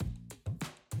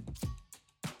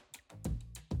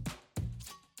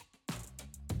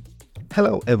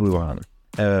Hello everyone,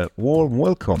 a warm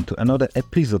welcome to another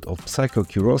episode of Psycho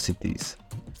Curiosities.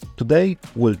 Today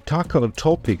we'll tackle a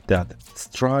topic that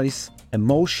stirs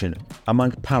emotion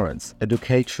among parents,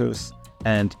 educators,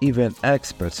 and even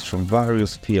experts from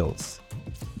various fields.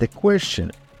 The question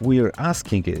we're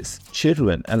asking is,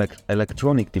 children and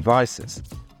electronic devices,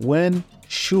 when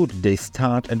should they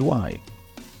start and why?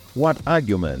 What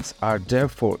arguments are there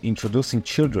for introducing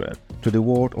children to the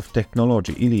world of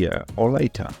technology earlier or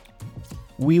later?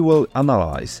 We will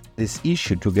analyze this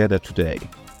issue together today.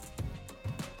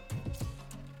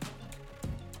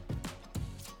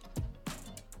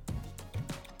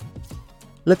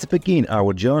 Let's begin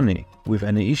our journey with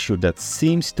an issue that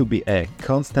seems to be a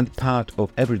constant part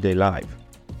of everyday life.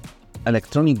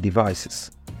 Electronic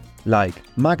devices. Like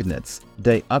magnets,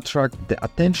 they attract the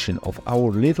attention of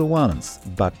our little ones,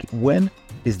 but when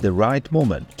is the right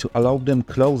moment to allow them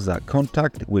closer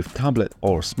contact with tablets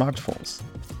or smartphones?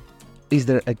 Is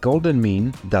there a golden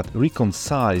mean that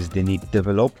reconciles the need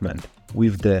development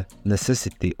with the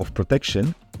necessity of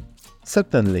protection?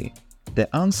 Certainly,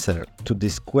 the answer to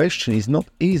this question is not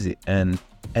easy and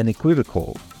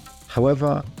unequivocal.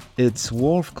 However, it's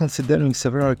worth considering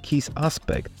several key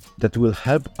aspects that will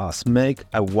help us make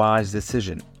a wise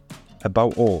decision.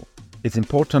 Above all, it's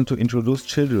important to introduce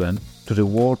children to the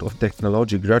world of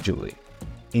technology gradually,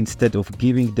 instead of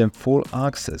giving them full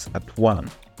access at once.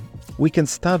 We can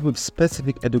start with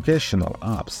specific educational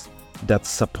apps that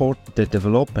support the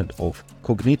development of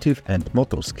cognitive and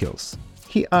motor skills.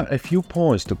 Here are a few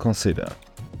points to consider.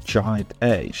 Child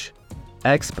age.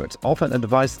 Experts often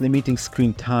advise limiting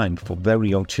screen time for very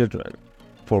young children.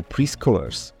 For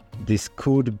preschoolers, this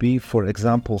could be, for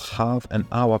example, half an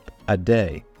hour a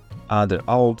day under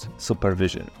adult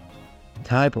supervision.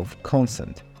 Type of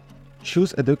content.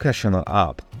 Choose educational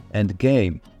app and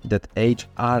game that age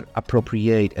are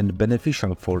appropriate and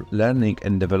beneficial for learning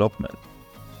and development.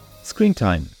 Screen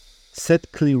time.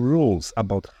 Set clear rules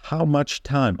about how much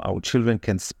time our children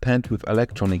can spend with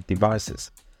electronic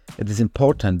devices. It is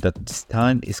important that this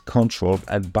time is controlled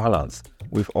and balanced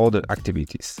with other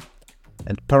activities.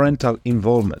 And parental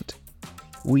involvement.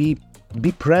 We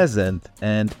be present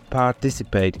and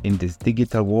participate in this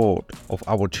digital world of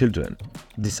our children.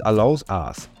 This allows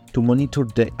us to monitor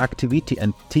the activity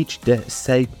and teach the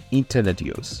safe internet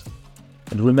use.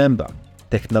 And remember,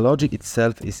 technology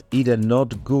itself is either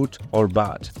not good or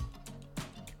bad.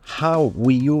 How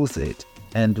we use it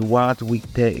and what we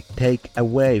take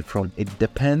away from it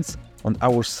depends on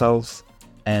ourselves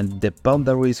and the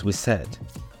boundaries we set.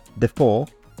 Therefore,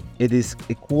 it is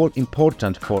equally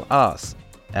important for us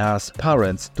as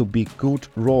parents to be good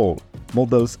role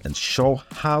models and show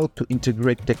how to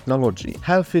integrate technology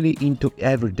healthily into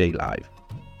everyday life.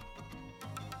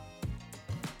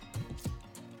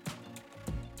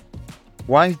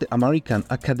 While the American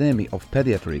Academy of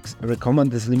Pediatrics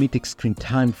recommends limiting screen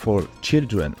time for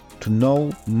children to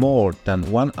no more than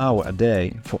 1 hour a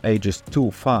day for ages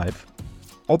 2-5,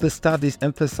 other studies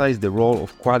emphasize the role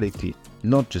of quality,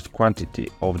 not just quantity,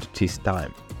 of this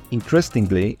time.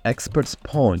 Interestingly, experts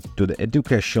point to the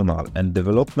educational and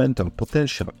developmental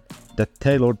potential that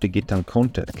tailored digital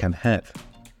content can have.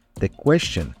 The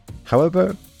question,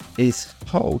 however, is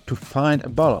how to find a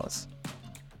balance.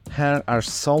 Here are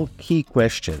some key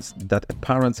questions that a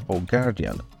parent or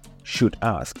guardian should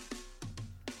ask.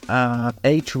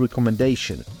 Age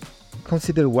recommendation.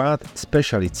 Consider what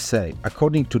specialists say.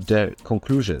 According to their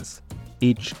conclusions,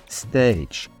 each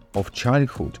stage of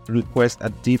childhood requires a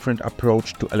different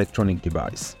approach to electronic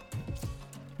device.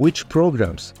 Which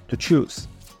programs to choose?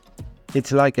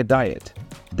 It's like a diet.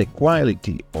 The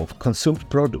quality of consumed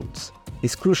products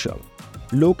is crucial.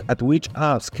 Look at which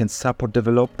apps can support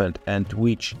development and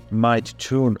which might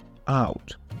turn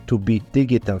out to be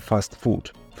digital fast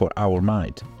food for our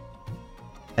mind.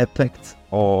 Effects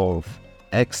of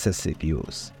excessive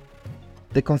use.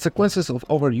 The consequences of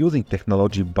overusing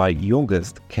technology by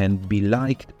youngest can be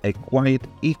like a quiet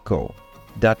echo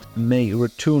that may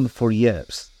return for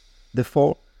years.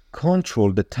 Therefore,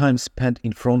 control the time spent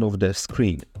in front of the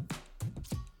screen.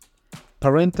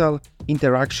 Parental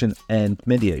interaction and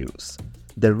media use.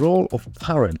 The role of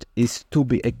parent is to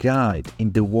be a guide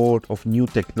in the world of new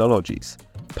technologies.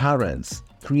 Parents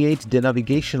create the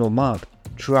navigational map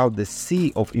throughout the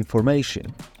sea of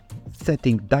information,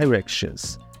 setting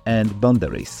directions and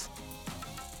boundaries.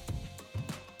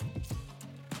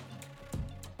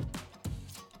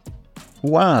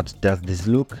 What does this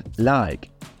look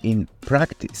like in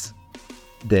practice?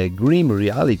 The grim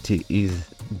reality is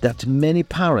that many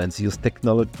parents use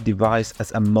technology device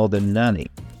as a modern nanny.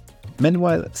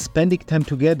 Meanwhile, spending time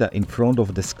together in front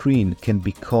of the screen can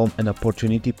become an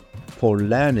opportunity for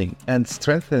learning and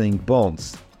strengthening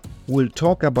bonds. We'll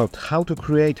talk about how to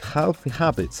create healthy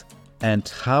habits and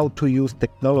how to use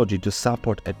technology to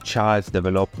support a child's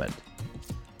development.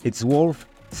 It's worth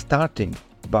starting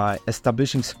by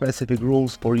establishing specific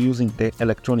rules for using the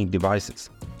electronic devices.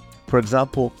 For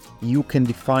example, you can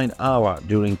define hours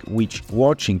during which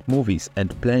watching movies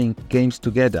and playing games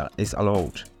together is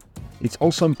allowed. It's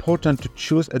also important to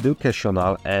choose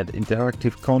educational and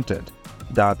interactive content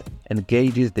that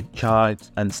engages the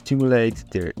child and stimulates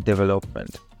their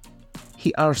development.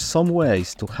 Here are some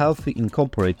ways to healthily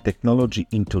incorporate technology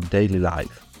into daily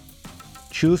life.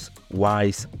 Choose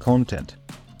wise content.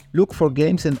 Look for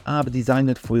games and apps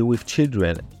designed for you with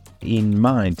children in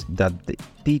mind that they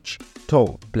teach,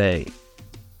 talk, play.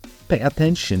 Pay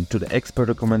attention to the expert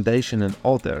recommendation and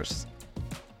others.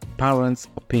 Parents'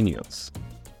 opinions.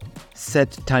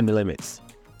 Set time limits.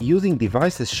 Using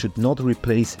devices should not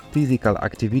replace physical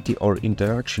activity or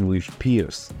interaction with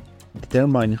peers.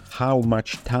 Determine how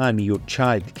much time your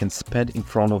child can spend in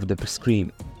front of the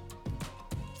screen.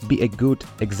 Be a good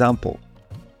example.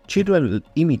 Children will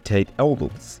imitate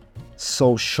adults,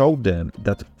 so show them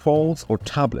that phones or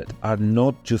tablets are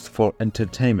not just for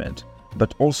entertainment,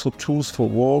 but also tools for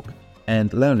work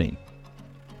and learning.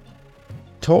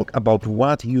 Talk about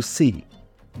what you see.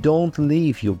 Don't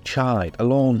leave your child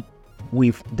alone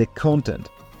with the content.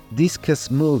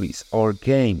 Discuss movies or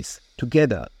games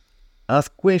together.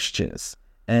 Ask questions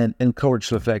and encourage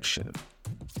reflection.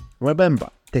 Remember,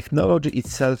 technology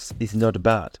itself is not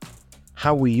bad.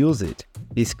 How we use it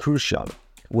is crucial.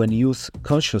 When used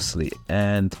consciously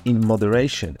and in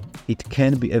moderation, it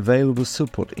can be a valuable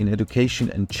support in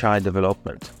education and child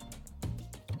development.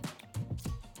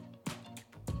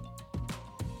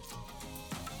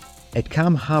 A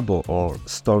calm harbor or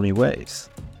stormy waves.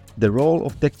 The role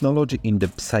of technology in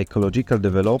the psychological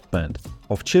development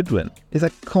of children is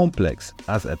as complex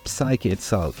as a psyche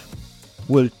itself.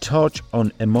 We'll touch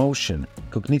on emotion,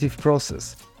 cognitive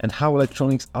process, and how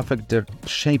electronics affect their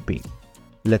shaping.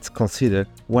 Let's consider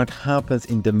what happens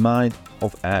in the mind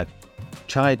of a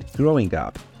child growing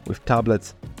up with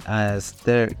tablets as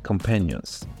their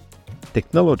companions.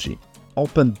 Technology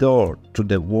opens doors to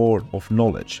the world of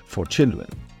knowledge for children.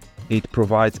 It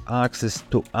provides access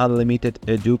to unlimited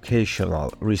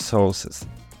educational resources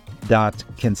that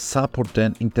can support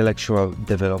their intellectual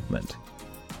development.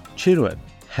 Children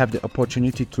have the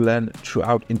opportunity to learn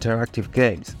throughout interactive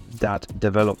games that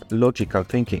develop logical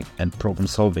thinking and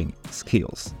problem-solving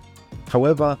skills.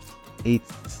 However,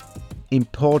 it's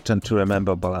important to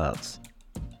remember balance.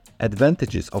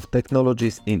 Advantages of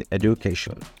technologies in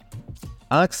education.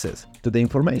 Access to the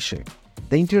information.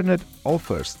 The internet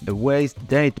offers a vast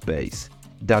database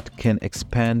that can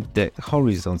expand the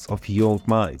horizons of young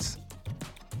minds.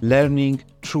 Learning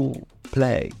through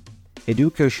play.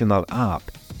 Educational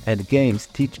apps and games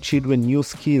teach children new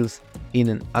skills in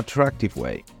an attractive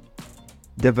way.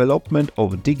 Development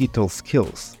of digital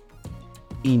skills.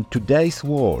 In today's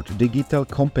world, digital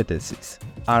competencies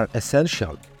are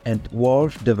essential and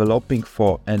worth developing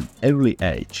for an early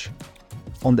age.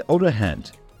 On the other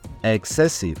hand,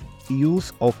 excessive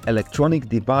use of electronic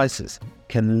devices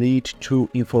can lead to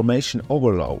information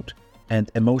overload and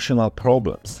emotional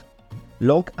problems.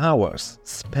 Long hours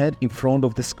spent in front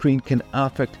of the screen can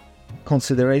affect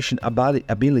concentration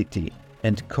ability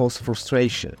and cause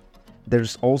frustration. There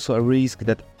is also a risk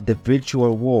that the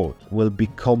virtual world will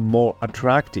become more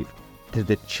attractive to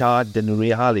the child than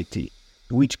reality,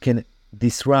 which can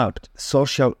disrupt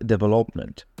social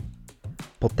development.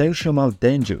 Potential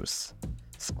dangers.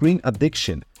 Screen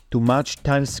addiction. Too much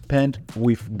time spent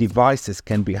with devices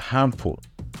can be harmful.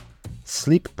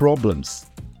 Sleep problems.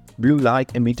 Blue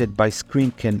light emitted by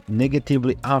screen can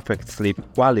negatively affect sleep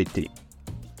quality.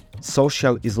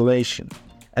 Social isolation.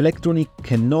 Electronic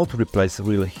cannot replace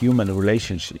real human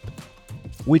relationships,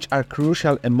 which are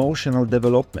crucial emotional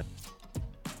development.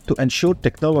 To ensure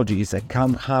technology is a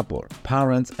calm harbor,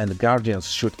 parents and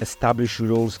guardians should establish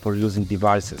rules for using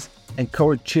devices,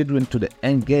 encourage children to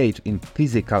engage in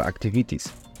physical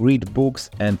activities, read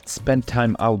books, and spend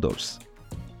time outdoors.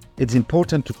 It's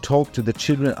important to talk to the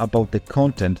children about the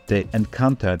content they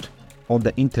encountered on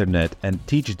the internet and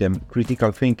teach them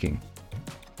critical thinking.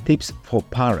 Tips for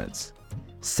parents.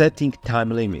 Setting time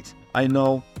limits. I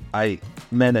know I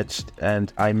managed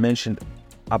and I mentioned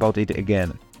about it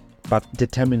again, but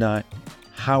determine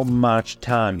how much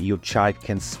time your child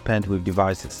can spend with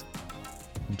devices.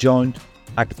 Joint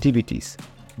activities.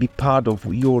 Be part of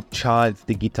your child's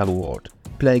digital world.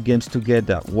 Play games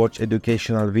together, watch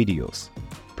educational videos,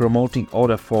 promoting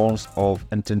other forms of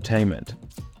entertainment.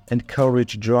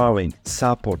 encourage drawing,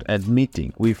 support, and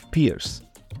meeting with peers.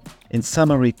 In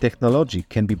summary, technology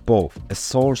can be both a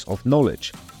source of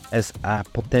knowledge as a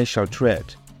potential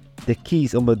threat. The key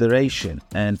is on moderation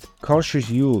and cautious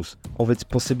use of its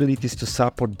possibilities to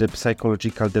support the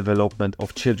psychological development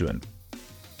of children.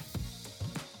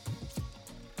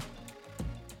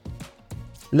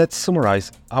 Let's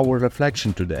summarize our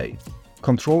reflection today.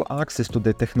 Controlled access to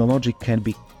the technology can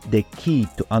be the key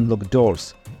to unlock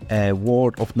doors, a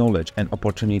world of knowledge and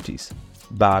opportunities.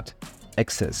 But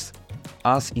access,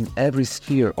 as in every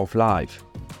sphere of life,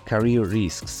 career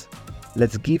risks.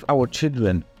 Let's give our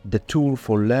children the tool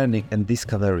for learning and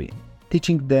discovery,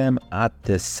 teaching them at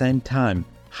the same time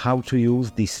how to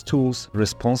use these tools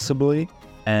responsibly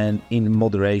and in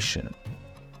moderation.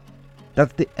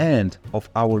 That's the end of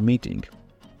our meeting.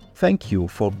 Thank you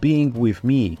for being with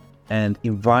me and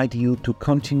invite you to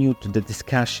continue the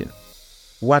discussion.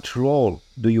 What role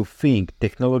do you think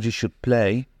technology should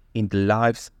play in the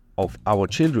lives of our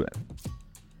children?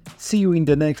 See you in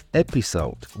the next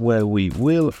episode, where we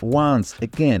will once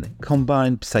again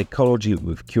combine psychology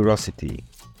with curiosity.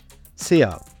 See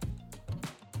ya!